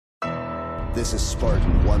This is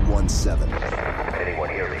Spartan 117. Anyone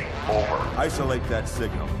hear me? Over. Isolate that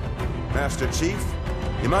signal. Master Chief,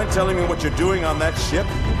 you mind telling me what you're doing on that ship?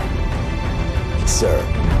 Sir,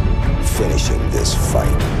 finishing this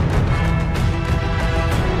fight.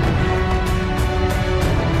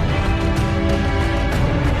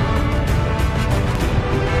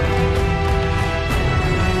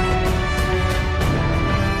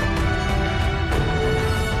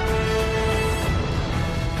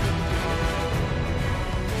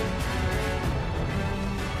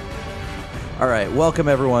 All right, welcome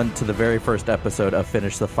everyone to the very first episode of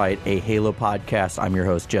Finish the Fight, a Halo podcast. I'm your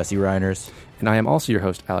host, Jesse Reiners. And I am also your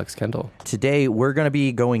host, Alex Kendall. Today, we're going to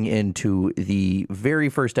be going into the very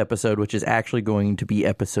first episode, which is actually going to be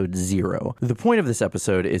episode 0. The point of this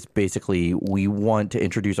episode is basically we want to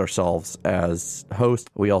introduce ourselves as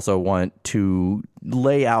hosts. We also want to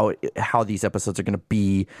lay out how these episodes are going to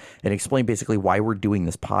be and explain basically why we're doing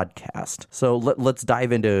this podcast. So let's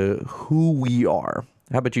dive into who we are.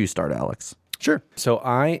 How about you start, Alex? Sure. So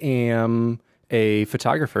I am a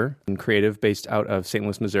photographer and creative based out of St.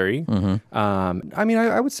 Louis, Missouri. Mm-hmm.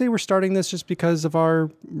 I would say we're starting this just because of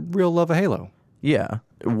our real love of Halo. Yeah.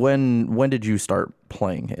 When did you start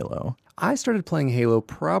playing Halo? I started playing Halo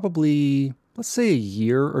probably, let's say, a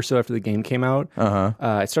year or so after the game came out.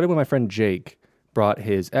 I started when my friend Jake brought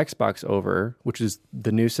his Xbox over, which is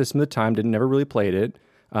the new system at the time, never really played it,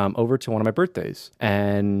 over to one of my birthdays.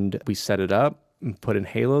 And we set it up. Put in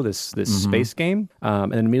Halo, this space game,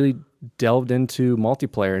 and then immediately delved into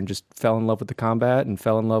multiplayer and just fell in love with the combat and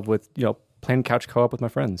fell in love with, playing couch co-op with my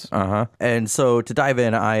friends. And so to dive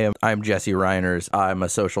in, I'm Jesse Reiners. I'm a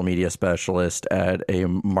social media specialist at a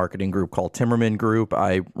marketing group called Timmerman Group.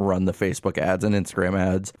 I run the Facebook ads and Instagram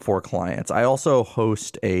ads for clients. I also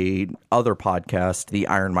host a other podcast, the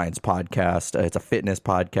Iron Minds podcast. It's a fitness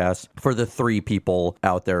podcast for the 3 people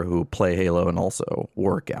out there who play Halo and also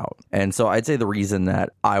work out. And so I'd say the reason that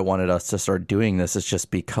I wanted us to start doing this is just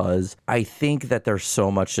because I think that there's so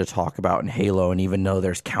much to talk about in Halo, and even though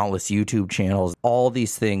there's countless YouTube channels, all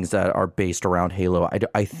these things that are based around Halo,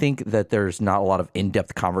 I think that there's not a lot of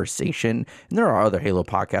in-depth conversation. And there are other Halo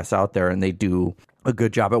podcasts out there, and they do a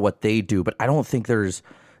good job at what they do, but I don't think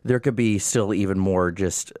there could be still even more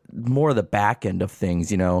of the back end of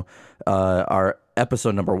things. Our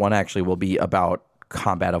episode number 1 actually will be about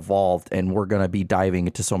Combat Evolved, and we're going to be diving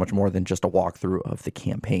into so much more than just a walkthrough of the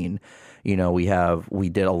campaign. We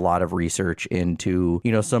did a lot of research into,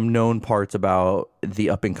 some known parts about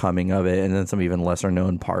the up and coming of it, and then some even lesser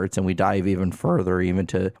known parts. And we dive even further, even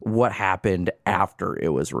to what happened after it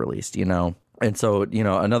was released, And so,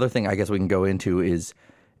 another thing I guess we can go into is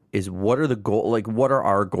what are the goal? Like, what are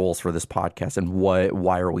our goals for this podcast, and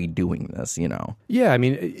why are we doing this? Yeah, I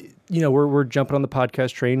mean, we're jumping on the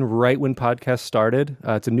podcast train right when podcasts started.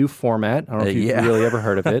 It's a new format. I don't know if you've really ever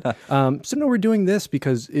heard of it. We're doing this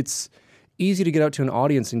because it's easy to get out to an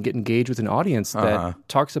audience and get engaged with an audience that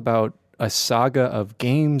talks about a saga of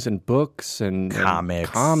games and books and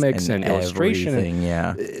comics and illustration.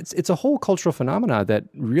 It's a whole cultural phenomena that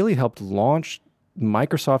really helped launch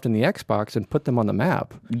Microsoft and the Xbox and put them on the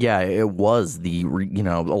map. Yeah, it was a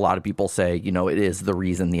lot of people say, it is the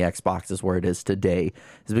reason the Xbox is where it is today,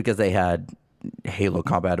 is because they had Halo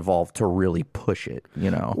Combat Evolved to really push it,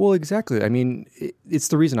 Well, exactly. I mean, it's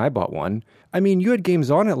the reason I bought one. I mean, you had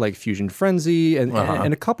games on it like Fusion Frenzy and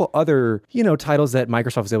a couple other, titles that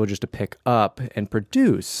Microsoft was able just to pick up and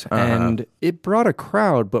produce. And it brought a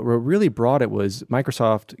crowd, but what really brought it was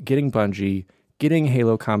Microsoft getting Bungie, getting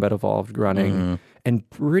Halo Combat Evolved running, and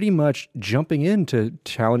pretty much jumping in to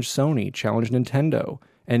challenge Sony, challenge Nintendo,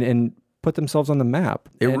 and put themselves on the map.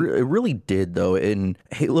 It really did, though. And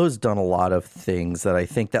Halo's done a lot of things that I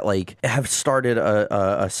think that have started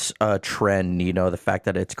a trend. The fact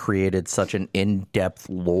that it's created such an in-depth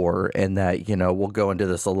lore, and that we'll go into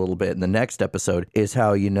this a little bit in the next episode, is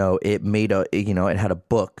how it made it had a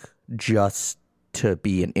book just to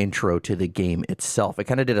be an intro to the game itself. It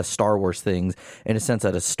kind of did a Star Wars things in a sense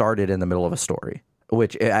that it started in the middle of a story,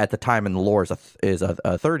 which at the time in the lore is a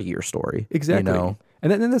 30-year story. Exactly.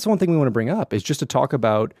 And then that's one thing we want to bring up is just to talk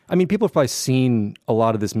about, I mean, people have probably seen a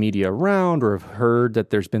lot of this media around or have heard that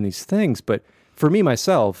there's been these things, but for me,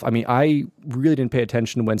 myself, I mean, I really didn't pay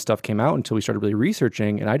attention when stuff came out until we started really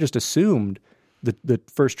researching, and I just assumed the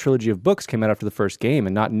first trilogy of books came out after the first game,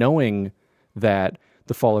 and not knowing that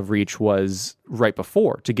the Fall of Reach was right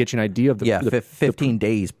before, to get you an idea of the 15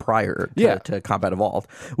 days prior to Combat Evolved,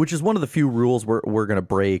 which is one of the few rules we're going to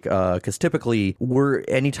break, because typically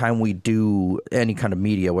anytime we do any kind of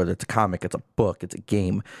media, whether it's a comic, it's a book, it's a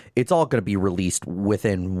game, it's all going to be released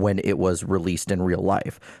within when it was released in real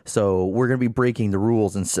life. So we're going to be breaking the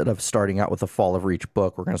rules. Instead of starting out with the Fall of Reach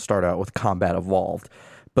book, we're going to start out with Combat Evolved.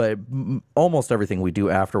 But almost everything we do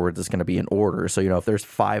afterwards is going to be in order. So, if there's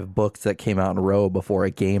 5 books that came out in a row before a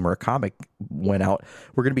game or a comic went out,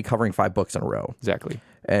 we're going to be covering 5 books in a row. Exactly.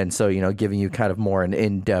 And so, giving you kind of more an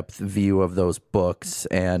in-depth view of those books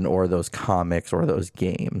or those comics or those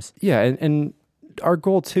games. Yeah, and our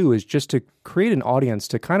goal, too, is just to create an audience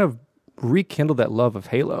to kind of rekindle that love of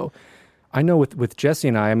Halo. I know with Jesse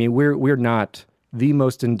and I mean, we're not the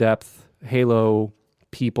most in-depth Halo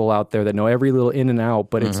people out there that know every little in and out,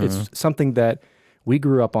 but it's something that we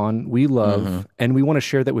grew up on, we love, and we want to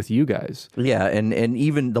share that with you guys. Yeah, and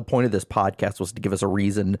even the point of this podcast was to give us a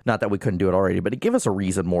reason, not that we couldn't do it already, but to give us a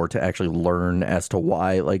reason more to actually learn as to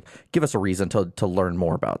why, like give us a reason to learn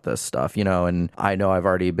more about this stuff, and I know I've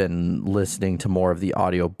already been listening to more of the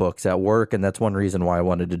audio books at work, and that's one reason why I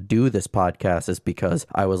wanted to do this podcast is because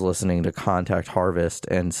I was listening to Contact Harvest,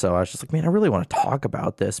 and so I was just like, man, I really want to talk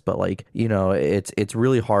about this, but like, it's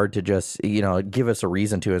really hard to just, give us a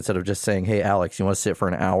reason to, instead of just saying, hey, Alex, you want to sit for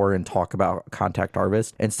an hour and talk about Contact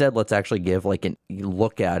Harvest. Instead, let's actually give like a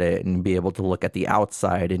look at it and be able to look at the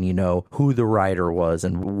outside and who the writer was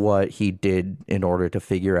and what he did in order to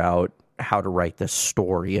figure out how to write this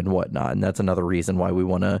story and whatnot. And that's another reason why we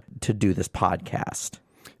want to do this podcast.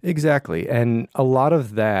 Exactly. And a lot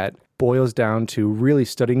of that boils down to really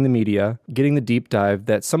studying the media, getting the deep dive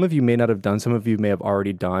that some of you may not have done, some of you may have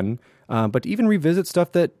already done, but to even revisit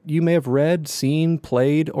stuff that you may have read, seen,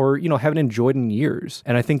 played, or, haven't enjoyed in years.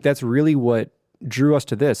 And I think that's really what drew us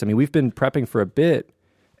to this. I mean, we've been prepping for a bit,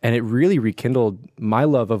 and it really rekindled my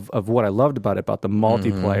love of what I loved about the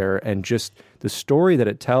multiplayer and just the story that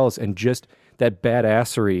it tells and just that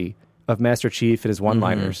badassery of Master Chief and his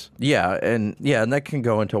one-liners. Yeah, and that can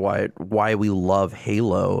go into why we love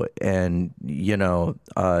Halo. And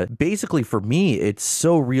basically for me, it's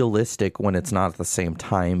so realistic when it's not at the same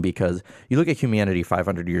time, because you look at humanity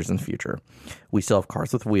 500 years in the future, we still have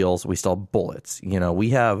cars with wheels, we still have bullets. We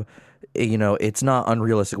have. It's not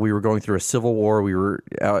unrealistic. We were going through a civil war. We were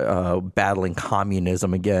battling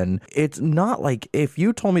communism again. It's not like, if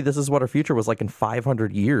you told me this is what our future was like in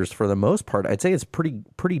 500 years, for the most part, I'd say it's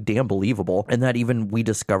pretty damn believable. And that even we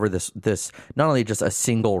discover this not only just a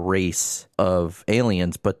single race of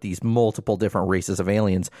aliens, but these multiple different races of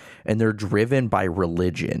aliens, and they're driven by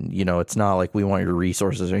religion. It's not like we want your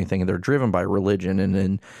resources or anything. They're driven by religion. And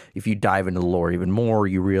then if you dive into the lore even more,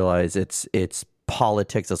 you realize it's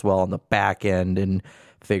politics as well on the back end, and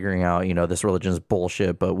figuring out, this religion is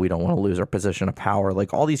bullshit, but we don't want to lose our position of power.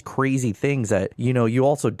 Like all these crazy things that, you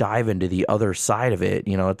also dive into the other side of it.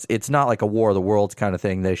 It's not like a War of the Worlds kind of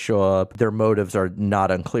thing. They show up, their motives are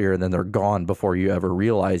not unclear, and then they're gone before you ever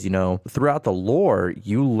realize, throughout the lore,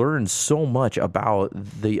 you learn so much about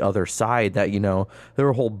the other side that, there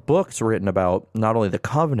are whole books written about not only the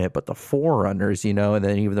Covenant, but the Forerunners, and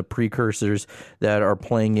then even the precursors that are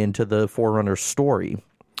playing into the Forerunner story.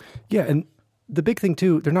 Yeah, and the big thing,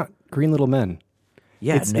 too, they're not green little men.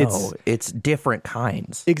 Yeah, it's different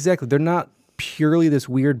kinds. Exactly. They're not purely this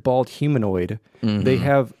weird bald humanoid. They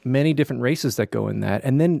have many different races that go in that.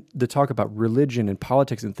 And then the talk about religion and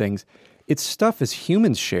politics and things, it's stuff as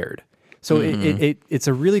humans shared. So it's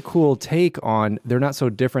a really cool take on they're not so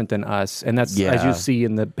different than us. And that's, as you see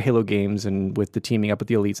in the Halo games and with the teaming up with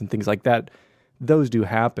the elites and things like that, those do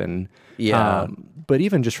happen. Yeah. But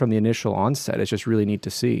even just from the initial onset, it's just really neat to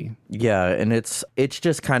see. Yeah, and it's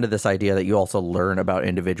just kind of this idea that you also learn about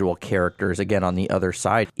individual characters, again, on the other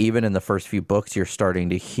side. Even in the first few books, you're starting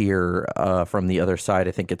to hear from the other side.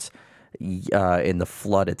 I think it's in the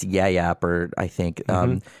Flood, it's Yayap, I think,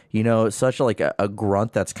 such like a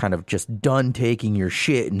grunt that's kind of just done taking your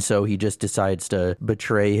shit, and so he just decides to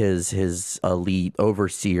betray his elite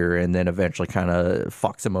overseer, and then eventually kind of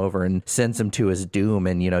fucks him over and sends him to his doom.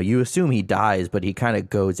 And you assume he dies, but he kind of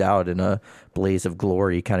goes out in a blaze of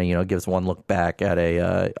glory, kind of gives one look back at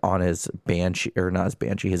on his banshee, or not his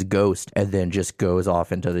banshee, his ghost, and then just goes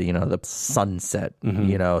off into the the sunset.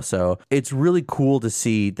 So it's really cool to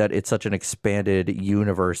see that it's such an expanded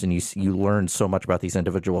universe, and you learn so much about these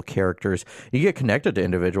individual characters. You get connected to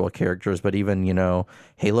individual characters, but even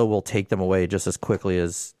Halo will take them away just as quickly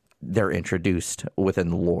as they're introduced within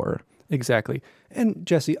the lore. Exactly. And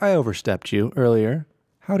Jesse, I overstepped you earlier.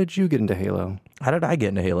 How did you get into Halo? How did I get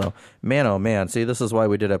into Halo? Man, oh man. See, this is why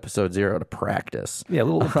we did episode 0, to practice. Yeah, a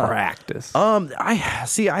little practice. I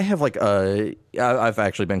have I've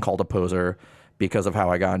actually been called a poser because of how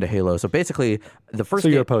I got into Halo. So basically, the first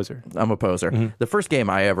you're a poser. I'm a poser. Mm-hmm. The first game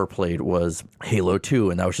I ever played was Halo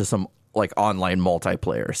 2, and that was just some like online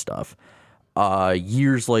multiplayer stuff.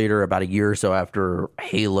 Years later, about a year or so after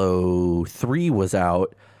Halo 3 was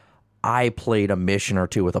out, I played a mission or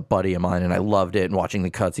two with a buddy of mine, and I loved it. And watching the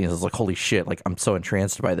cutscenes, I was like, holy shit, like I'm so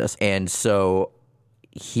entranced by this. And so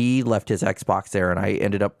he left his Xbox there, and I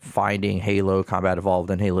ended up finding Halo Combat Evolved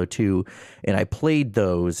and Halo 2, and I played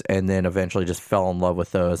those, and then eventually just fell in love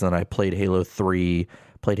with those. And then I played Halo 3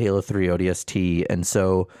 ODST, and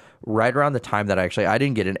so right around the time that I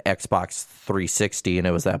didn't get an Xbox 360, and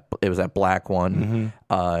it was that black one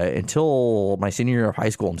until my senior year of high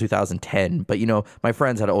school in 2010. But my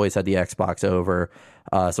friends had always had the Xbox over,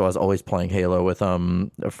 so I was always playing Halo with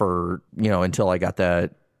them for until I got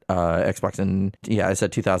that Xbox I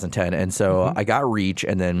said 2010, and so I got Reach,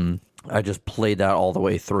 and then I just played that all the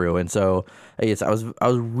way through. And so I was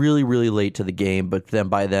really, really late to the game, but then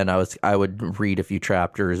by then I would read a few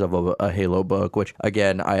chapters of a Halo book, which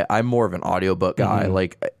again, I'm more of an audiobook guy.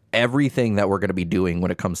 Like everything that we're going to be doing when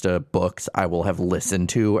it comes to books, I will have listened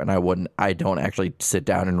to, and I don't actually sit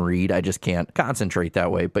down and read. I just can't concentrate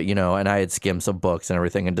that way. But and I had skimmed some books and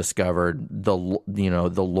everything and discovered the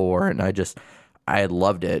lore, and I had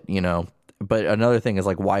loved it, But another thing is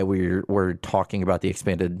like why we're talking about the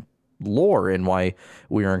expanded lore and why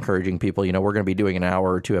we are encouraging people. We're going to be doing an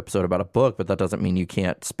hour or 2 episode about a book, but that doesn't mean you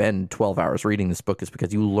can't spend 12 hours reading this book. Is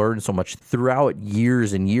because you learn so much throughout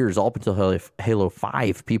years and years. All up until Halo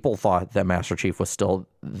 5, people thought that Master Chief was still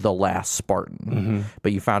the last Spartan,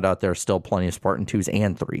 but you found out there's still plenty of Spartan 2s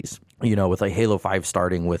and 3s. With like Halo 5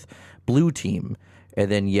 starting with Blue Team. And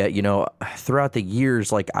then, yet, throughout the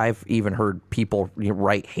years, like I've even heard people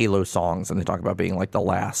write Halo songs, and they talk about being like the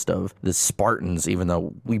last of the Spartans, even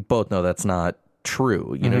though we both know that's not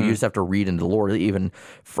true. You just have to read into the lore. Even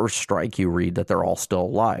First Strike, you read that they're all still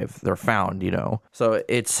alive. They're found, So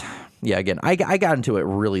it's, again, I got into it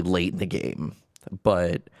really late in the game,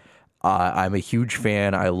 but I'm a huge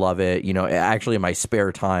fan. I love it. Actually, in my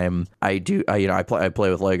spare time, I play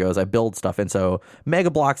with Legos. I build stuff, and so Mega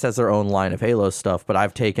Bloks has their own line of Halo stuff. But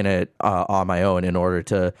I've taken it on my own in order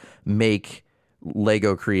to make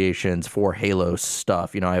Lego creations for Halo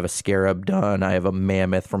stuff. I have a Scarab done. I have a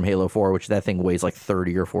Mammoth from Halo 4, which that thing weighs like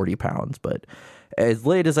 30 or 40 pounds. But as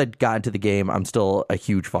late as I got into the game, I'm still a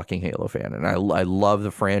huge fucking Halo fan, and I love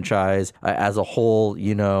the franchise as a whole.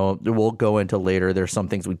 We'll go into later. There's some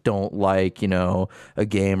things we don't like, a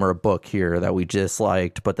game or a book here that we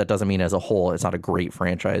disliked, but that doesn't mean as a whole it's not a great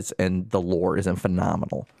franchise, and the lore isn't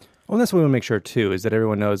phenomenal. Well, that's what we want to make sure too, is that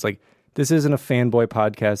everyone knows, like, this isn't a fanboy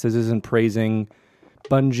podcast. This isn't praising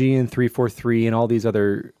Bungie and 343 and all these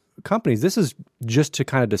other companies. This is just to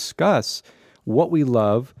kind of discuss what we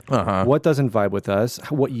love, what doesn't vibe with us,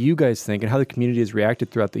 what you guys think, and how the community has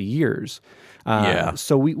reacted throughout the years.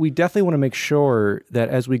 So we definitely want to make sure that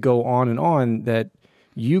as we go on, that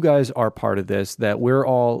you guys are part of this, that we're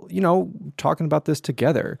all, talking about this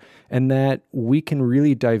together, and that we can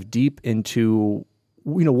really dive deep into,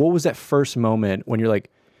 what was that first moment when you're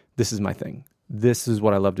like, this is my thing. This is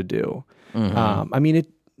what I love to do.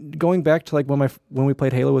 Going back to like when we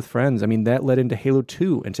played Halo with friends, that led into Halo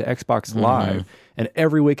 2, into Xbox Live, and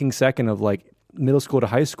every waking second of like middle school to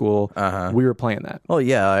high school, we were playing that. Oh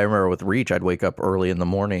yeah, I remember with Reach, I'd wake up early in the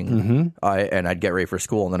morning, and I'd get ready for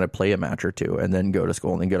school, and then I'd play a match or two, and then go to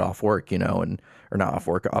school, and then get off work, or not off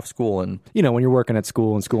work, off school, and when you're working at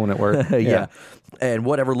school and schooling at work, yeah. And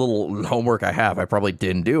whatever little homework I have, I probably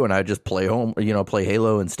didn't do, and I just play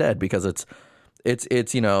Halo instead, because it's you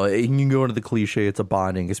can go into the cliche, it's a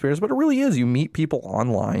bonding experience, but it really is. You meet people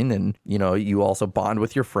online, and you also bond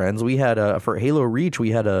with your friends. We had for Halo Reach, we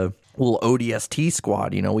had a little ODST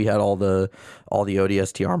squad. We had all the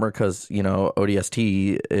ODST armor, because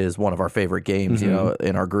ODST is one of our favorite games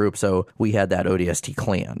in our group, so we had that ODST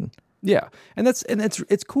clan. Yeah, and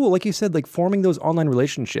it's cool, like you said, like forming those online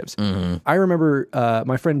relationships. I remember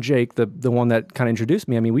my friend Jake, the one that kind of introduced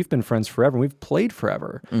me. We've been friends forever, and we've played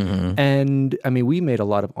forever. And we made a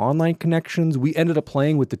lot of online connections. We ended up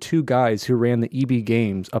playing with the 2 guys who ran the EB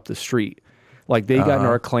Games up the street. Like they got in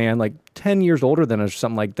our clan, like 10 years older than us or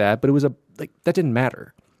something like that. But it was that didn't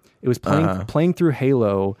matter. It was playing through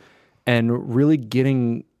Halo and really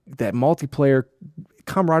getting that multiplayer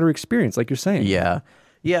camaraderie experience, like you're saying.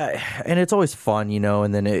 Yeah, and it's always fun,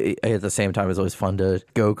 and then at the same time, it's always fun to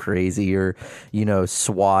go crazy or,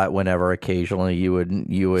 SWAT whenever occasionally you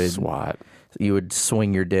would SWAT. you would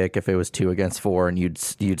swing your dick if it was 2 against 4 and you'd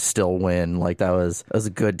still win. Like that was a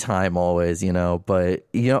good time always, you know. But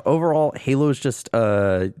you know, overall Halo is just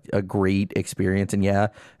a great experience. And yeah,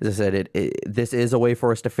 as I said, this is a way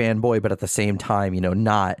for us to fanboy, but at the same time, you know,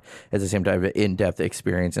 not at the same time an in-depth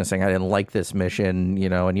experience and saying I didn't like this mission, you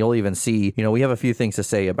know. And you'll even see, you know, we have a few things to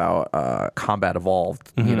say about Combat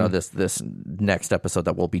Evolved, you know, this next episode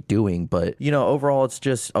that we'll be doing. But you know, overall it's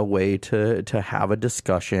just a way to have a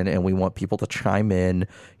discussion, and we want people to chime in.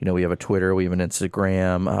 You know, we have a Twitter, we have an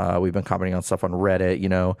Instagram, we've been commenting on stuff on Reddit, you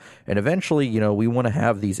know, and eventually, you know, we want to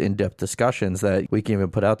have these in-depth discussions that we can even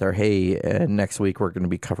put out there. Hey, next week we're going to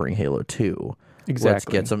be covering Halo 2. Exactly. Let's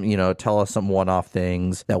get some, you know, tell us some one-off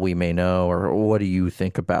things that we may know, or what do you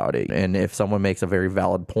think about it? And if someone makes a very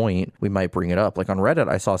valid point, we might bring it up. Like on Reddit,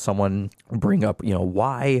 I saw someone bring up, you know,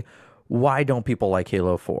 why don't people like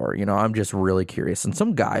Halo 4? You know, I'm just really curious. And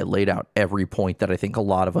some guy laid out every point that I think a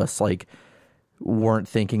lot of us like weren't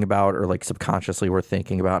thinking about, or like subconsciously were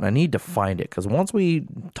thinking about. And I need to find it, because once we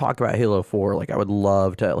talk about Halo 4, like I would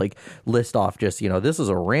love to like list off just, you know, this is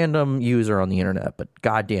a random user on the internet, but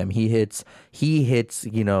goddamn, he hits,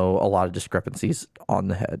 you know, a lot of discrepancies on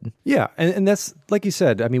the head. Yeah. And that's, like you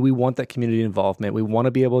said, I mean, we want that community involvement. We want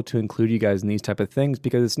to be able to include you guys in these type of things,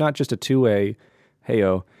 because it's not just a two-way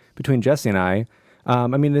hey-o between Jesse and I. I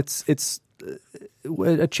mean, it's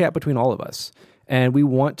a chat between all of us. And we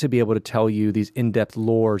want to be able to tell you these in-depth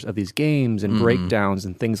lores of these games and breakdowns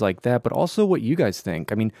and things like that, but also what you guys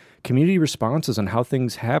think. I mean, community responses on how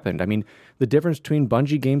things happened. I mean, the difference between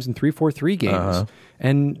Bungie games and 343 games,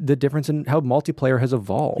 and the difference in how multiplayer has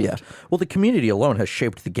evolved. Yeah. Well, the community alone has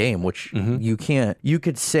shaped the game, which you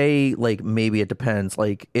could say, like, maybe it depends.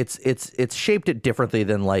 Like, it's shaped it differently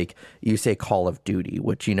than, like, you say Call of Duty,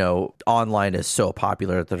 which, you know, online is so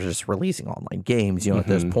popular that they're just releasing online games, you know, at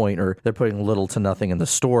this point, or they're putting little to nothing in the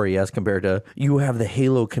story, as compared to you have the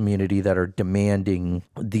Halo community that are demanding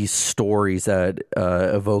these stories that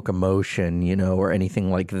evoke emotion, you know, or anything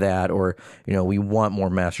like that, or, you know, we want more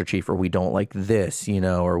Master Chief, or we don't like this, you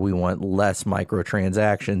know, or we want less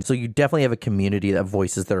microtransactions. So you definitely have a community that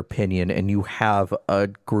voices their opinion, and you have a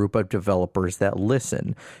group of developers that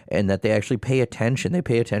listen and that they actually pay attention. They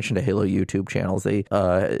pay attention to Halo YouTube channels, they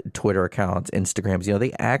Twitter accounts, Instagrams, you know,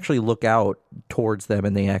 they actually look out towards them,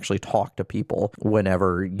 and they actually talk to people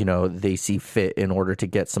whenever, you know, they see fit in order to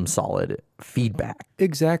get some solid feedback.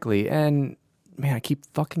 Exactly. And man, I keep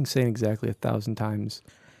fucking saying exactly 1,000 times.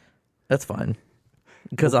 That's fine,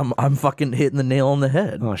 because I'm fucking hitting the nail on the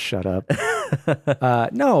head. Oh, shut up.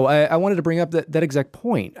 No, I wanted to bring up that exact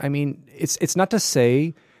point. I mean, it's not to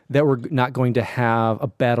say that we're not going to have a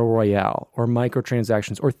battle royale or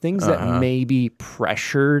microtransactions or things that may be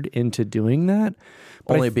pressured into doing that.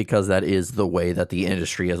 Only because that is the way that the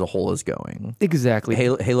industry as a whole is going. Exactly.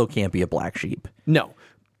 Halo can't be a black sheep. No.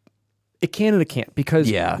 It can and it can't,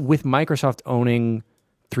 because with Microsoft owning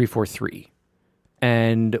 343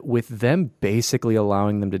 and with them basically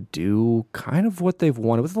allowing them to do kind of what they've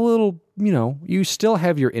wanted with a little, you know, you still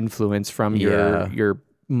have your influence from your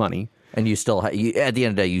money. And you still at the end of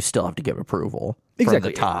the day, you still have to give approval from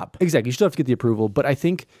the top. Exactly. You still have to get the approval. But I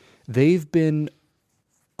think they've been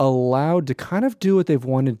allowed to kind of do what they've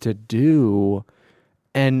wanted to do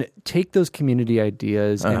and take those community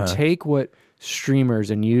ideas and take what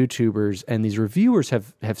streamers and YouTubers and these reviewers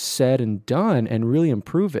have said and done and really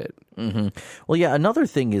improve it. Well, yeah, another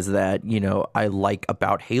thing is that, you know, I like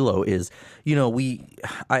about Halo is, you know,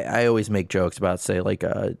 I always make jokes about, say, like,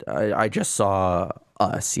 I just saw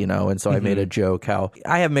Us, you know, and so I made a joke how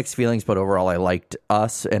I have mixed feelings, but overall I liked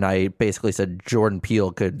Us, and I basically said Jordan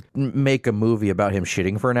Peele could make a movie about him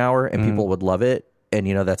shitting for an hour and people would love it. And,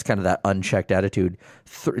 you know, that's kind of that unchecked attitude.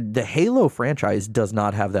 The Halo franchise does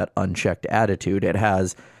not have that unchecked attitude. It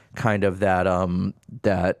has kind of that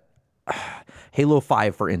Halo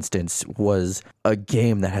 5, for instance, was a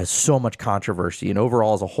game that has so much controversy, and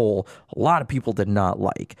overall as a whole, a lot of people did not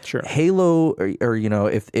like. Sure. Halo, or you know,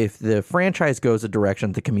 if the franchise goes a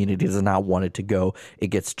direction the community does not want it to go, it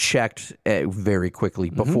gets checked very quickly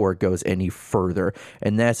before it goes any further.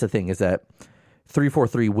 And that's the thing, is that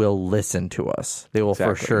 343 will listen to us. They will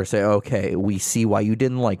for sure say, okay, we see why you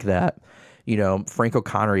didn't like that. You know, Frank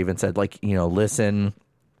O'Connor even said, like, you know, listen,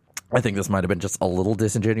 I think this might have been just a little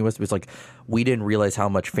disingenuous, because, like, we didn't realize how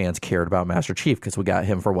much fans cared about Master Chief, because we got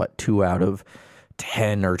him for, 2 out of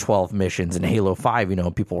 10 or 12 missions in Halo 5, you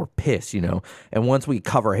know, people were pissed, you know. And once we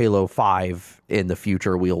cover Halo 5 in the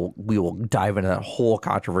future, we will dive into that whole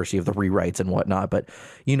controversy of the rewrites and whatnot. But,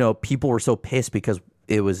 you know, people were so pissed because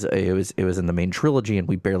it was in the main trilogy, and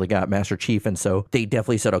we barely got Master Chief, and so they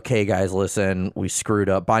definitely said, okay, guys, listen, we screwed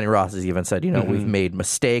up. Bonnie Ross has even said, we've made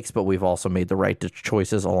mistakes, but we've also made the right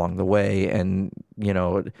choices along the way, and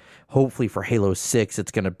hopefully for Halo 6,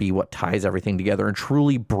 it's going to be what ties everything together and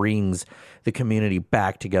truly brings the community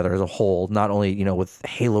back together as a whole. Not only with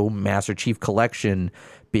Halo Master Chief Collection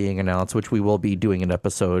being announced, which we will be doing an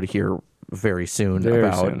episode here very soon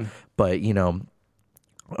about, but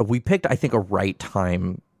we picked, I think, a right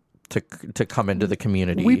time to come into the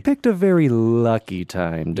community. We picked a very lucky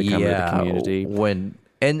time to come into the community.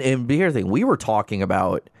 And here's the thing, we were talking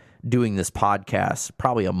about doing this podcast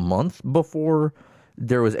probably a month before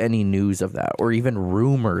there was any news of that or even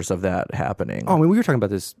rumors of that happening. Oh, I mean, we were talking about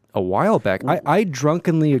this a while back. I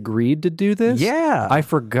drunkenly agreed to do this. Yeah. I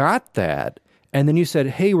forgot that. And then you said,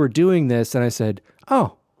 hey, we're doing this. And I said,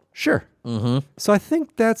 oh, sure. Mm-hmm. So I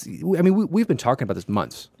think we've been talking about this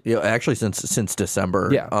months. Yeah, actually since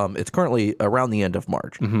December. Yeah. It's currently around the end of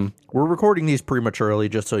March. Mm-hmm. We're recording these prematurely,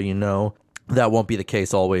 just so you know. That won't be the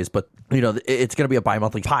case always, but it's going to be a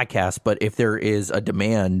bi-monthly podcast. But if there is a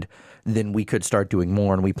demand, then we could start doing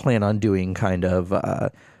more, and we plan on doing kind of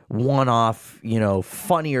one-off,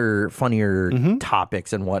 funnier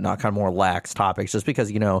topics and whatnot, kind of more lax topics, just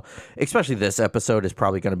because, especially this episode is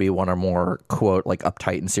probably going to be one of more, quote, like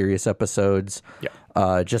uptight and serious episodes.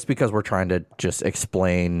 Yeah. Just because we're trying to just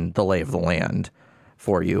explain the lay of the land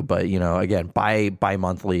for you. But, again,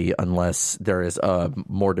 bi-monthly, unless there is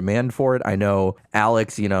more demand for it. I know,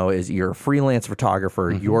 Alex, you're a freelance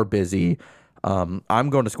photographer. Mm-hmm. You're busy. I'm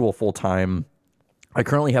going to school full-time. I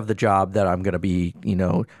currently have the job that I'm going to be,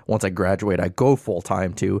 once I graduate, I go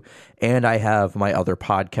full-time to. And I have my other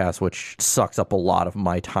podcast, which sucks up a lot of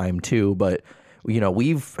my time too. But,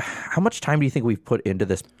 how much time do you think we've put into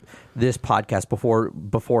this podcast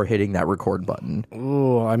before hitting that record button?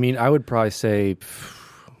 Oh, I mean, I would probably say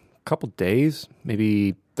a couple days,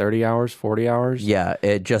 maybe 30 hours, 40 hours. Yeah,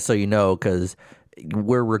 just so you know, because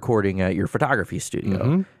we're recording at your photography studio.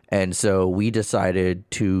 Mm-hmm. And so we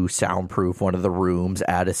decided to soundproof one of the rooms,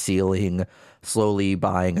 add a ceiling, slowly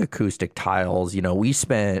buying acoustic tiles. It's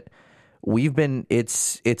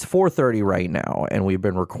 4:30 right now, and we've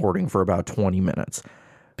been recording for about 20 minutes.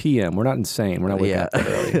 PM. We're not insane. We're not waking up that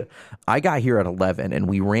early. I got here at 11, and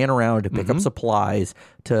we ran around to pick up supplies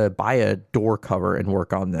to buy a door cover and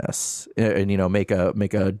work on this, and make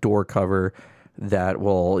a door cover that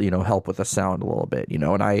will help with the sound a little bit.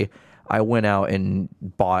 And I went out and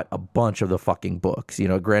bought a bunch of the fucking books.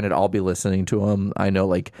 Granted, I'll be listening to them. I know,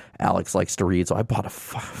 like, Alex likes to read, so I bought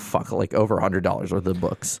like over $100 worth of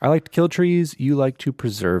books. I like to kill trees. You like to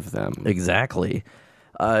preserve them. Exactly.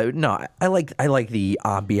 No, I like the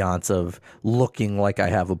ambiance of looking like I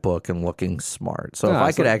have a book and looking smart. So if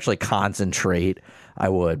I could actually concentrate, I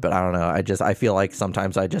would. But I don't know. I feel like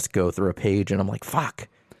sometimes I just go through a page and I'm like, fuck.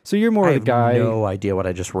 So you're more the guy. I have no idea what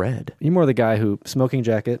I just read. You're more the guy who smoking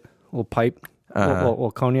jacket, little pipe,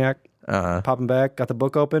 little cognac, popping back, got the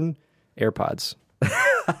book open, AirPods.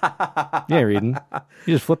 You ain't reading.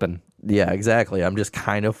 You're just flipping. Yeah, exactly. I'm just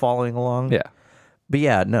kind of following along. Yeah. But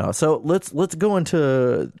yeah, no. So let's go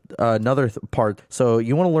into another part. So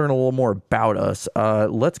you want to learn a little more about us.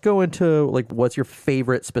 Let's go into, like, what's your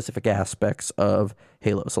favorite specific aspects of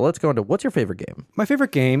Halo. So let's go into, what's your favorite game? My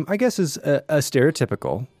favorite game, I guess, is a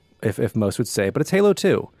stereotypical, if most would say, but it's Halo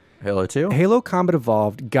 2. Halo 2? Halo Combat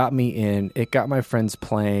Evolved got me in. It got my friends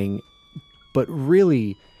playing. But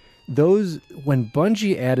really, when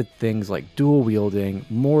Bungie added things like dual wielding,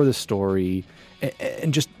 more of the story,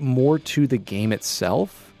 and just more to the game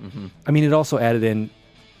itself. Mm-hmm. I mean, it also added in,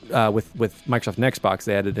 with Microsoft and Xbox,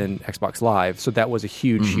 they added in Xbox Live. So that was a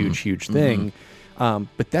huge thing.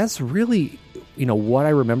 But that's really, what I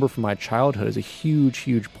remember from my childhood is a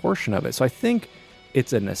huge portion of it. So I think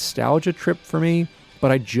it's a nostalgia trip for me.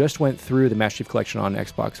 But I just went through the Master Chief Collection on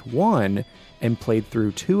Xbox One and played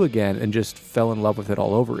through 2 again and just fell in love with it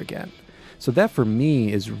all over again. So that for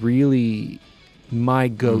me is really my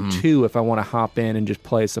go-to if I want to hop in and just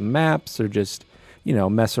play some maps or just,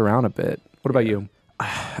 mess around a bit. What about you?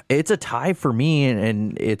 It's a tie for me,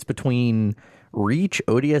 and it's between Reach,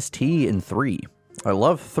 ODST, and 3. I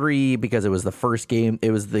love 3 because it was the first game.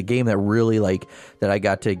 It was the game that really, that I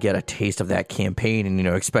got to get a taste of that campaign. And,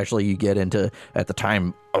 especially you get into, at the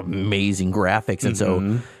time, amazing graphics. And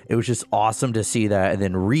so it was just awesome to see that. And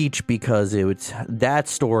then Reach, because that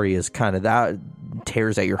story is kind of, that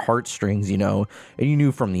tears at your heartstrings, and you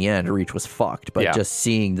knew from the end Reach was fucked. But just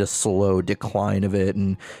seeing the slow decline of it,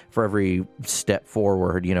 and for every step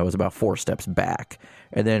forward, it was about 4 steps back.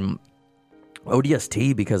 And then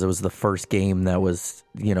ODST, because it was the first game that was,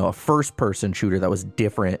 a first-person shooter that was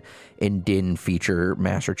different and didn't feature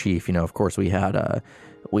Master Chief. Of course, we had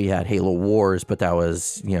Halo Wars, but that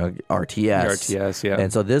was, RTS. RTS, yeah.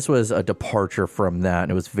 And so this was a departure from that,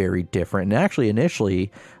 and it was very different. And actually,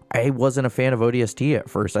 initially, I wasn't a fan of ODST at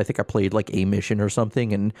first. I think I played like a mission or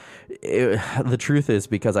something, and the truth is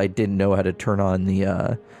because I didn't know how to turn on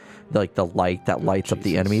the light that lights up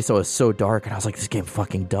the enemy, so it was so dark, and I was like, this game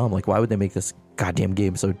fucking dumb. Like, why would they make this goddamn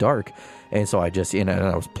game so dark? And so I just, and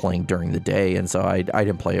I was playing during the day, and so I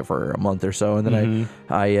didn't play it for a month or so, and then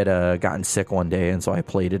I had gotten sick one day, and so I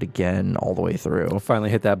played it again all the way through. Finally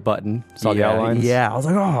hit that button, saw the outlines. Yeah, I was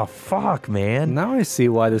like, oh, fuck, man. Now I see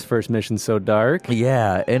why this first mission's so dark.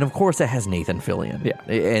 Yeah, and of course it has Nathan Fillion. Yeah.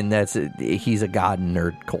 And he's a god in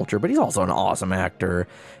nerd culture, but he's also an awesome actor,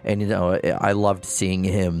 and, I loved seeing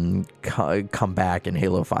him come back in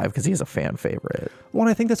Halo 5 because he's a fan favorite. Well, and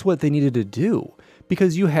I think that's what they needed to do.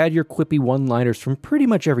 Because you had your quippy one-liners from pretty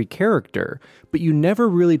much every character, but you never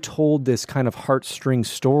really told this kind of heartstring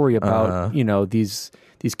story about, these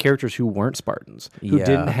characters who weren't Spartans, who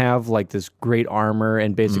didn't have like this great armor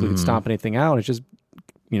and basically could stomp anything out. It's just,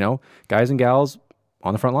 guys and gals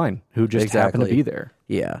on the front line who just happen to be there.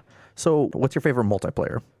 Yeah. So what's your favorite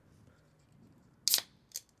multiplayer?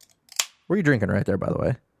 What are you drinking right there, by the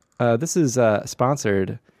way? This is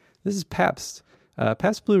sponsored. This is Pabst.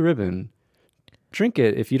 Pabst Blue Ribbon. Drink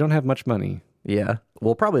it if you don't have much money. Yeah.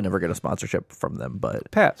 We'll probably never get a sponsorship from them,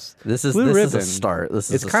 but Pabst. This is a start.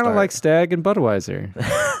 It's kind of like Stag and Budweiser,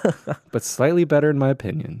 but slightly better in my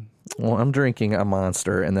opinion. Well, I'm drinking a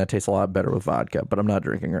Monster, and that tastes a lot better with vodka, but I'm not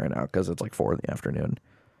drinking right now because it's like 4 PM.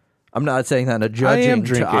 I'm not saying that in a judging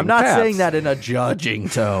tone. I'm not saying that in a judging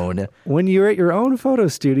tone. When you're at your own photo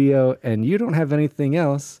studio and you don't have anything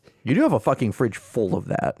else, you do have a fucking fridge full of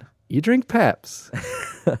that. You drink Pabst.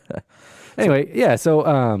 Anyway, yeah, so,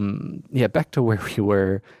 back to where we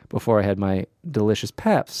were before I had my delicious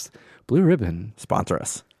Pabst Blue Ribbon. Sponsor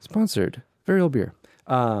us. Sponsored. Very old beer.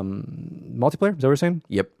 Multiplayer, is that what we're saying?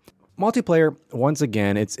 Yep. Multiplayer, once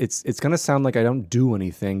again, it's going to sound like I don't do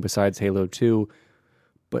anything besides Halo 2,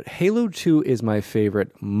 but Halo 2 is my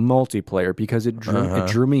favorite multiplayer because it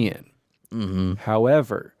drew me in. Mm-hmm.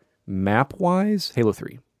 However, map-wise, Halo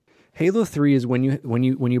 3. Halo 3 is when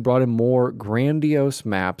you brought in more grandiose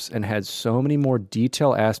maps and had so many more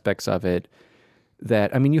detail aspects of it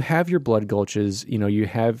that, I mean, you have your Blood Gulches, you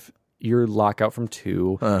have your Lockout from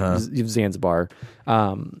 2, you have Zanzibar,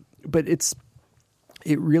 but it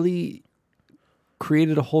really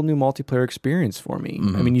created a whole new multiplayer experience for me.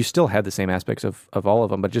 Mm-hmm. I mean, you still had the same aspects of all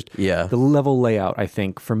of them, but just the level layout, I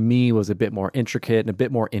think, for me was a bit more intricate and a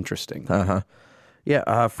bit more interesting.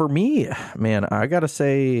 Yeah, for me, man, I gotta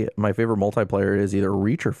say my favorite multiplayer is either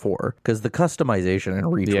Reach or 4, because the customization in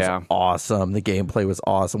Reach was awesome. The gameplay was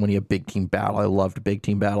awesome when you have Big Team Battle. I loved Big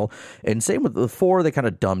Team Battle. And same with the 4, they kind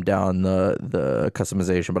of dumbed down the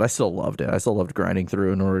customization, but I still loved it. I still loved grinding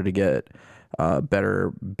through in order to get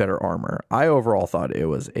better armor. I overall thought it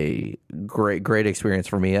was a great experience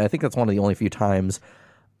for me. I think that's one of the only few times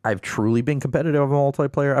I've truly been competitive in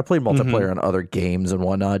multiplayer. I played multiplayer on other games and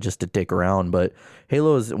whatnot just to dick around, but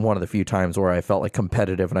Halo is one of the few times where I felt like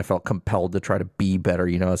competitive and I felt compelled to try to be better,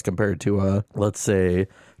 as compared to, let's say,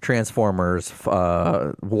 Transformers,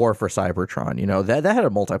 War for Cybertron. That had a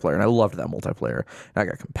multiplayer, and I loved that multiplayer. And I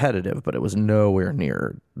got competitive, but it was nowhere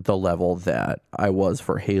near the level that I was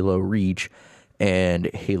for Halo Reach and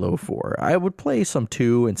Halo 4. I would play some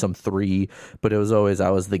 2 and some 3, but it was always, I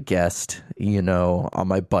was the guest, on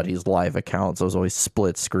my buddy's live account, so it was always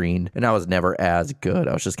split screen, and I was never as good.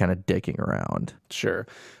 I was just kind of dicking around. Sure.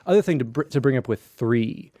 Other thing to bring up with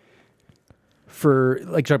 3, for,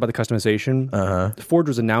 like, talk about the customization, Forge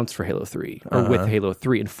was announced for Halo 3, or with Halo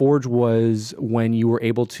 3, and Forge was when you were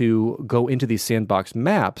able to go into these sandbox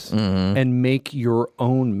maps and make your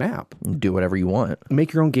own map. Do whatever you want.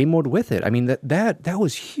 Make your own game mode with it. I mean, that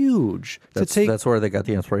was huge. That's where they got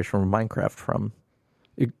the inspiration from Minecraft from.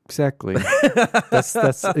 Exactly. that's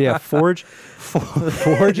Forge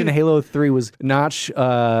in Halo 3 was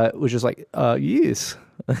just like, yes.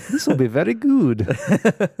 This will be very good.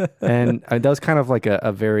 And that was kind of like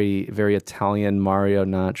a very, very Italian Mario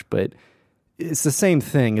Notch, but it's the same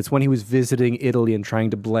thing. It's when he was visiting Italy and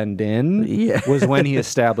trying to blend in was when he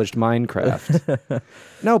established Minecraft.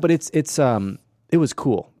 No, but it was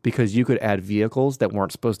cool because you could add vehicles that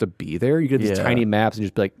weren't supposed to be there. You could have these tiny maps and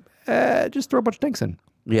just be like, just throw a bunch of tanks in.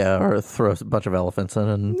 Yeah, or throw a bunch of elephants in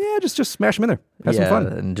and Yeah, just smash them in there. Have some fun.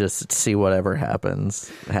 and just see whatever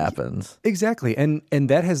happens. Exactly. And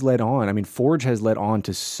that has led on. I mean, Forge has led on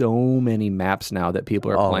to so many maps now that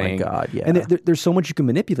people are playing. Oh my God, yeah. And there's so much you can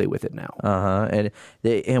manipulate with it now.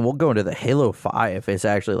 And we'll go into the Halo 5. It's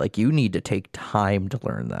actually like you need to take time to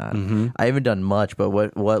learn that. I haven't done much, but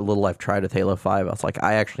what little I've tried with Halo 5, I was like,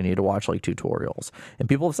 I actually need to watch like tutorials. And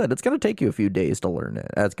people have said it's going to take you a few days to learn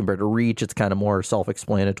it. As compared to Reach, it's kind of more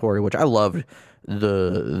self-explanatory, which I loved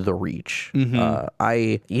the Reach.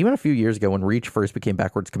 I even a few years ago when Reach first became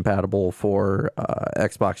backwards compatible for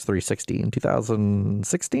Xbox 360 in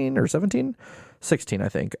 2016 or 17. 16, I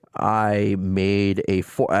think. I made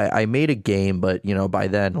a game, but by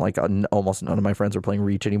then, like almost none of my friends were playing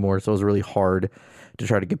Reach anymore, so it was really hard to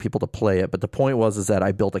try to get people to play it. But the point was that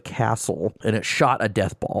I built a castle and it shot a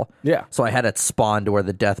death ball. Yeah. So I had it spawn to where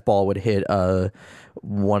the death ball would hit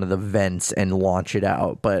one of the vents and launch it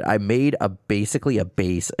out. But I made basically a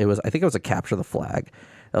base. I think it was a capture the flag.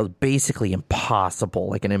 That was basically impossible,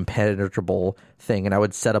 like an impenetrable thing. And I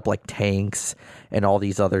would set up like tanks and all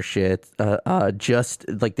these other shit, just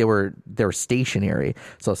like they were stationary.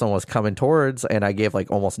 So if someone was coming towards, and I gave like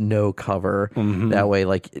almost no cover. That way,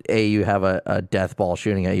 like you have a death ball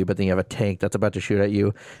shooting at you, but then you have a tank that's about to shoot at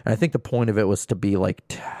you. And I think the point of it was to be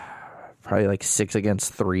like probably like 6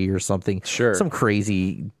 against 3 or something. Sure. Some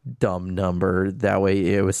crazy dumb number. That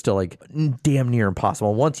way it was still like damn near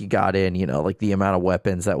impossible. Once you got in, like the amount of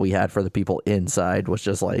weapons that we had for the people inside was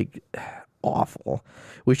just like awful.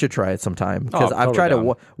 We should try it sometime, because I've tried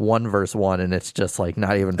it 1 versus 1 and it's just like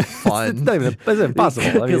not even fun. It's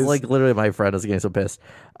impossible. Because like literally my friend was getting so pissed.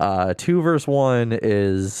 2 versus 1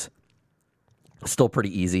 is still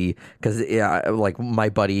pretty easy, because like my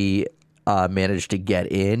buddy managed to get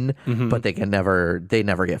in, but they never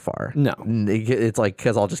get far. No, it's like,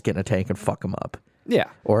 because I'll just get in a tank and fuck them up. Yeah,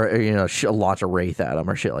 or launch a wraith at them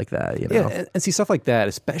or shit like that. Yeah, and see, stuff like that,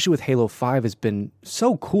 especially with Halo 5, has been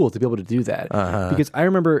so cool to be able to do that. Because I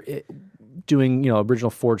remember doing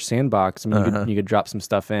original Forge sandbox. I mean, you could drop some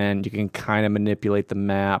stuff in, you can kind of manipulate the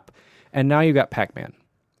map, and now you got Pac-Man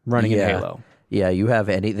running in Halo. Yeah, you have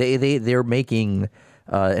they're making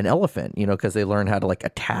an elephant, because they learn how to like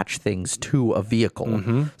attach things to a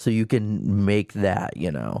vehicle, so you can make that.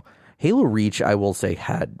 Halo Reach, I will say,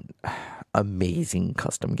 had amazing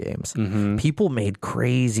custom games. People made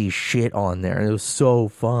crazy shit on there, and it was so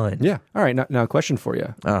fun. Yeah. All right. Now a question for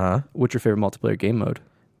you. What's your favorite multiplayer game mode?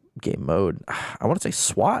 I want to say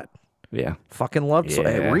SWAT. Yeah. Fucking loved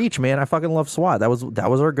Reach, man. I fucking love SWAT. That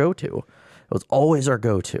was our go-to. It was always our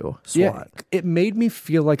go-to, SWAT. Yeah, it made me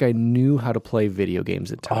feel like I knew how to play video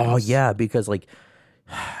games at times. Oh, yeah, because, like,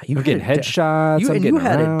 you getting headshots, you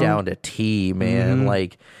had it down to T, man.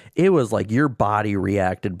 Like, it was like your body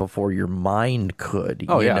reacted before your mind could, you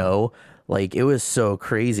know? Like, it was so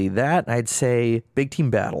crazy. That, I'd say, Big Team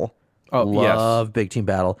Battle. Oh, love Big Team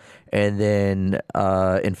Battle. And then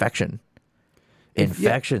Infection.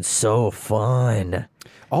 Infection's so fun.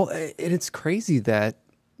 And it's crazy that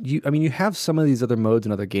you have some of these other modes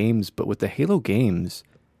in other games, but with the Halo games,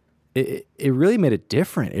 it really made it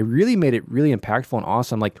different. It really made it really impactful and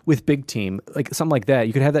awesome. Like with Big Team, like something like that,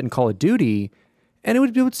 you could have that in Call of Duty, and it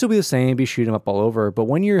would still be the same, be shooting them up all over. But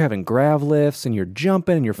when you're having grav lifts and you're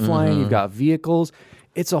jumping and you're flying, you've got vehicles,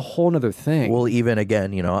 it's a whole nother thing. Well, even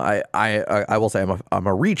again, I will say I'm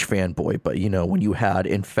a Reach fanboy, but when you had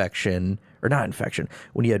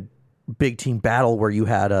when you had Big Team Battle, where you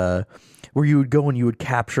had where you would go and you would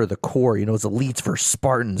capture the core, it was elites versus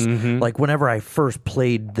Spartans. Like whenever I first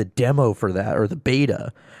played the demo for that, or the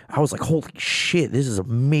beta, I was like, holy shit, this is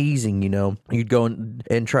amazing. You'd go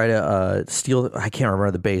and try to steal, I can't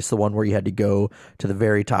remember the base, the one where you had to go to the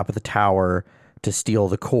very top of the tower to steal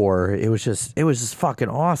the core. It was just fucking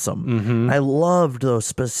awesome. I loved those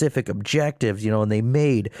specific objectives, and they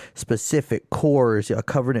made specific cores, a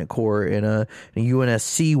Covenant core and a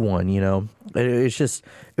UNSC one,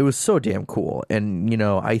 it was so damn cool. And,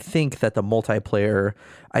 I think that the multiplayer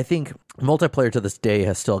to this day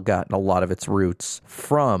has still gotten a lot of its roots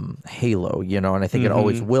from Halo, and I think it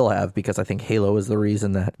always will have, because I think Halo is the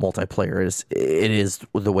reason that multiplayer is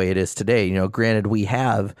the way it is today. Granted, we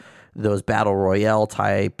have those battle royale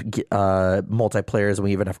type multiplayers, and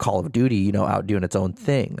we even have Call of Duty, out doing its own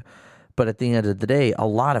thing. But at the end of the day, a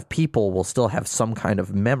lot of people will still have some kind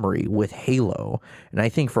of memory with Halo. And I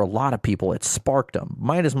think for a lot of people, it sparked them.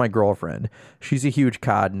 Mine is my girlfriend. She's a huge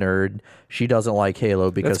COD nerd. She doesn't like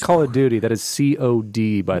Halo because... That's Call of Duty. That is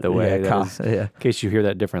COD, by the way. In case you hear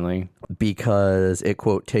that differently. Because it,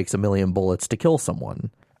 quote, takes 1,000,000 bullets to kill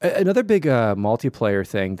someone. Another big multiplayer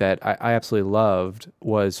thing that I absolutely loved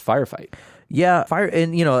was Firefight. Yeah, Fire,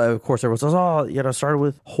 and of course, everyone says, "Oh, started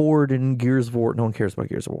with Horde and Gears of War." No one cares about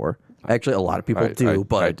Gears of War. Actually, a lot of people do,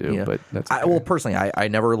 but I do. But that's okay. well, personally, I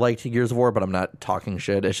never liked Gears of War, but I'm not talking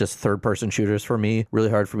shit. It's just third-person shooters for me. Really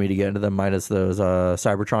hard for me to get into them, minus those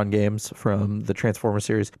Cybertron games from the Transformers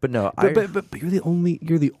series. But no, but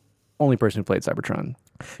you're the only person who played Cybertron.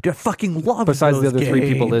 Dude, I fucking love Besides those the other games.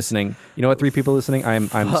 3 people listening. You know what, 3 people listening? I'm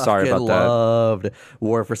sorry about that. Loved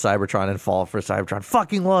War for Cybertron and Fall for Cybertron.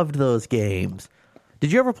 Fucking loved those games.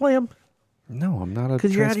 Did you ever play them? No, I'm not a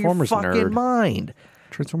Because you're out of your Transformers fucking nerd. mind.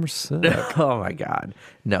 Transformers suck. Oh my god,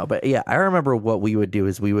 no! But yeah, I remember what we would do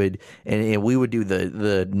is we would do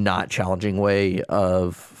the not challenging way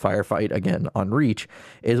of Firefight again on Reach.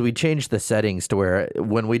 Is we'd change the settings to where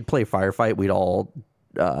when we'd play Firefight, we'd all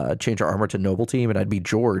change our armor to Noble Team, and I'd be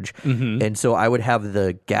George. And so I would have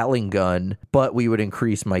the Gatling gun, but we would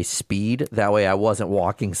increase my speed. That way I wasn't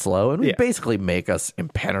walking slow, and we'd basically make us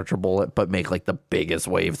impenetrable, but make like the biggest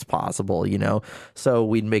waves possible, So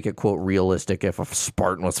we'd make it, quote, realistic if a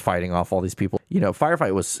Spartan was fighting off all these people.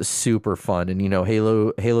 Firefight was super fun, and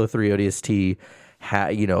Halo 3 ODST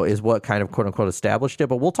is what kind of quote unquote established it.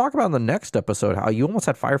 But we'll talk about in the next episode how you almost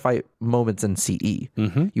had firefight moments in CE.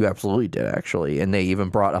 You absolutely did, actually. And they even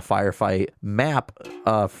brought a firefight map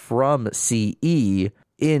from CE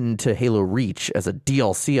into Halo Reach as a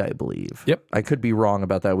DLC, I believe. Yep. I could be wrong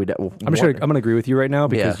about that. I'm going to agree with you right now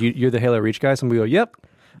because you're the Halo Reach guy. So I'm going to go, yep.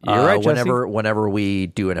 You're right, Jesse. Whenever we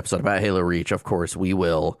do an episode about Halo Reach, of course, we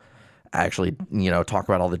will actually, talk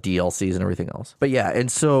about all the DLCs and everything else. But yeah,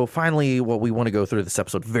 and so finally, what we want to go through this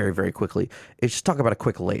episode very, very quickly is just talk about a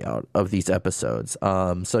quick layout of these episodes.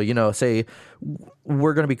 So, say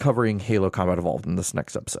we're going to be covering Halo Combat Evolved in this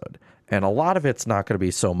next episode. And a lot of it's not going to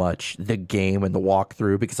be so much the game and the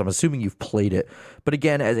walkthrough, because I'm assuming you've played it. But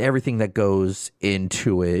again, as everything that goes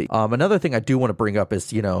into it. Another thing I do want to bring up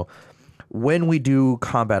is, when we do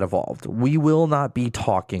Combat Evolved, we will not be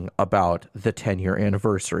talking about the 10-year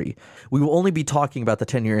anniversary. We will only be talking about the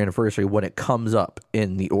 10-year anniversary when it comes up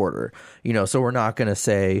in the order. So we're not going to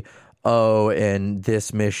say, and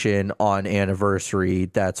this mission on anniversary,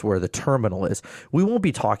 that's where the terminal is. We won't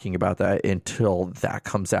be talking about that until that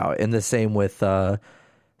comes out. And the same with, when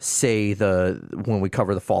we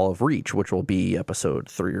cover the Fall of Reach, which will be episode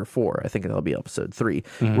 3 or 4. I think that'll be episode 3.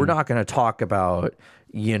 We're not going to talk about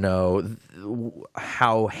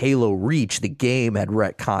how Halo Reach, the game, had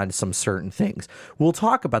retconned some certain things. We'll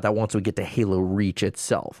talk about that once we get to Halo Reach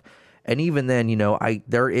itself. And even then,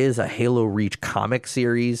 there is a Halo Reach comic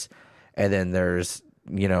series, and then there's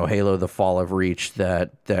Halo the Fall of Reach, that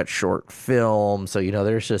short film. So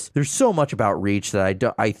there's so much about Reach that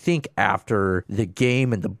I think after the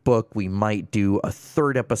game and the book, we might do a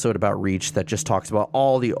 3rd episode about Reach that just talks about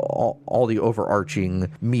all the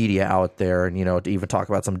overarching media out there, and to even talk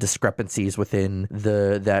about some discrepancies within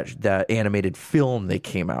that animated film they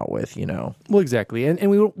came out with. Well, exactly, and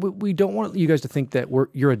we don't want you guys to think that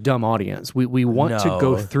you're a dumb audience. We want to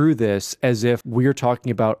go through this as if we're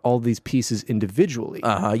talking about all these pieces individually.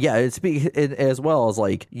 Yeah, it's as well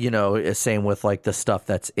as same with the stuff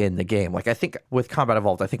that's in the game. I think with Combat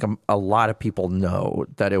Evolved, I think a lot of people know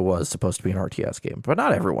that it was supposed to be an RTS game, but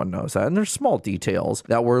not everyone knows that. And there's small details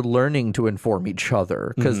that we're learning to inform each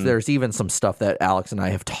other, because there's even some stuff that Alex and I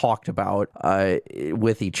have talked about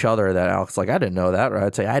with each other that Alex I didn't know that, or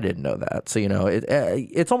I'd say I didn't know that. So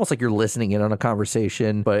it's almost like you're listening in on a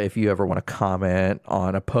conversation. But if you ever want to comment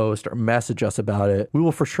on a post or message us about it, we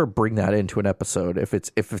will for sure bring that into an episode if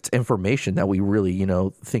it's information that we really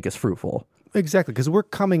think is fruitful. Exactly, because we're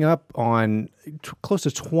coming up on close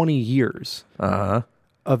to 20 years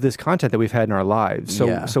of this content that we've had in our lives. So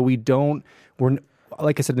we're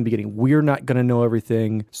like I said in the beginning, we're not going to know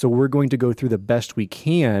everything. So we're going to go through the best we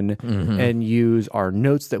can and use our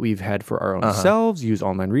notes that we've had for our own selves, use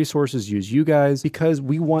online resources, use you guys, because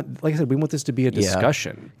we want, like I said, we want this to be a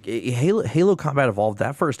discussion. Halo Combat Evolved,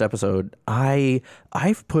 that first episode,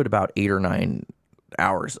 I've put about 8 or 9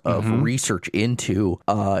 hours of research into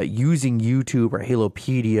using YouTube or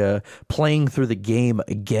Halopedia, playing through the game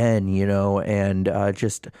again, and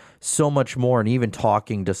just so much more, and even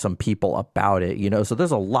talking to some people about it, so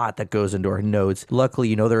there's a lot that goes into our notes.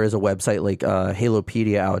 Luckily, there is a website like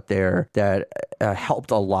Halopedia out there that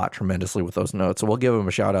helped a lot tremendously with those notes, so we'll give them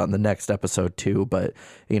a shout out in the next episode too. But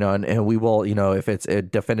and we will, if it's a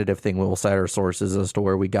definitive thing, we will cite our sources as to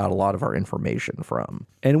where we got a lot of our information from,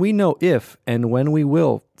 and we know if and when we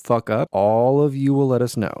will fuck up, all of you will let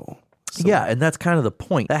us know. So, yeah, and that's kind of the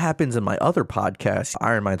point. That happens in my other podcast,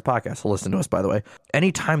 Iron Minds podcast. Listen to us, by the way.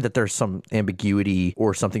 Anytime that there's some ambiguity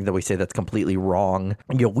or something that we say that's completely wrong,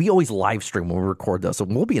 we always live stream when we record this. So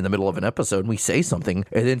we'll be in the middle of an episode and we say something,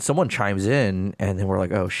 and then someone chimes in, and then we're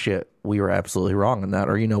like, oh shit, we were absolutely wrong on that.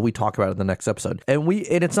 Or, we talk about it in the next episode. And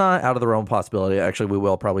it's not out of the realm of possibility. Actually, we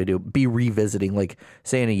will probably be revisiting, like,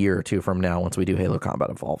 say in a year or two from now, once we do Halo Combat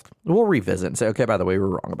Evolved. We'll revisit and say, okay, by the way, we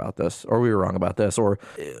were wrong about this, or we were wrong about this, or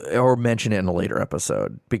mention it in a later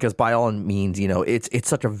episode. Because by all means, it's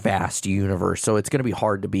such a vast universe. So it's going to be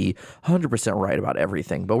hard to be 100% right about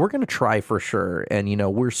everything. But we're going to try for sure. And,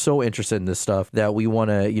 we're so interested in this stuff that we want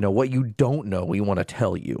to, what you don't know, we want to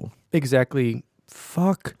tell you. Exactly.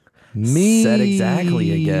 Fuck me. Said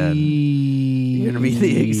exactly again. You're going to be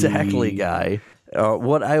the exactly guy.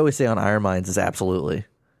 What I always say on Iron Minds is absolutely.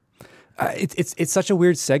 It's such a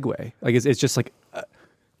weird segue. Like it's just like,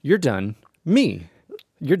 you're done. Me.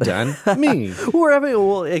 You're done. Me.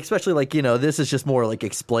 Well, especially like, this is just more like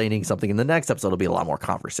explaining something. In the next episode, it'll be a lot more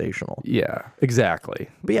conversational. Yeah, exactly.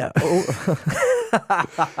 But yeah.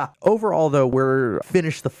 Overall, though, we're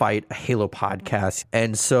Finish the Fight, a Halo podcast.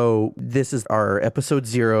 And so this is our episode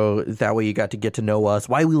 0. That way you got to get to know us,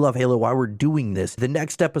 why we love Halo, why we're doing this. The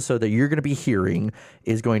next episode that you're going to be hearing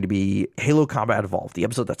is going to be Halo Combat Evolved, the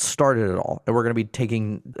episode that started it all. And we're going to be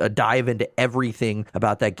taking a dive into everything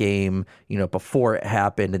about that game, before it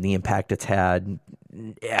happened and the impact it's had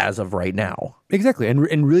as of right now. Exactly.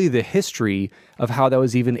 And really the history of how that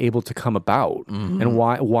was even able to come about, and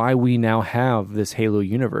why we now have this Halo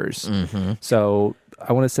universe. So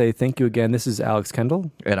I want to say thank you again. This is Alex Kendall.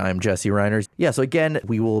 And I'm Jesse Reiners. Yeah, so again,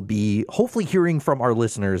 we will be hopefully hearing from our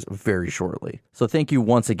listeners very shortly. So thank you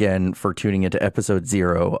once again for tuning into episode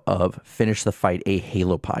 0 of Finish the Fight, a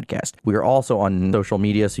Halo podcast. We are also on social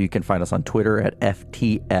media, so you can find us on Twitter at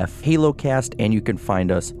FTF HaloCast, and you can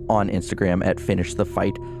find us on Instagram at Finish the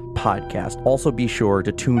Fight Podcast. Also be sure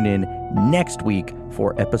to tune in next week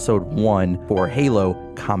for episode 1 for Halo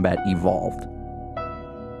Combat Evolved.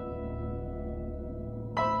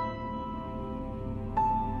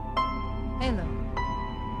 Halo.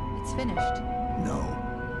 It's finished. No.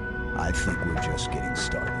 I think we're just getting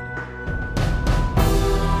started.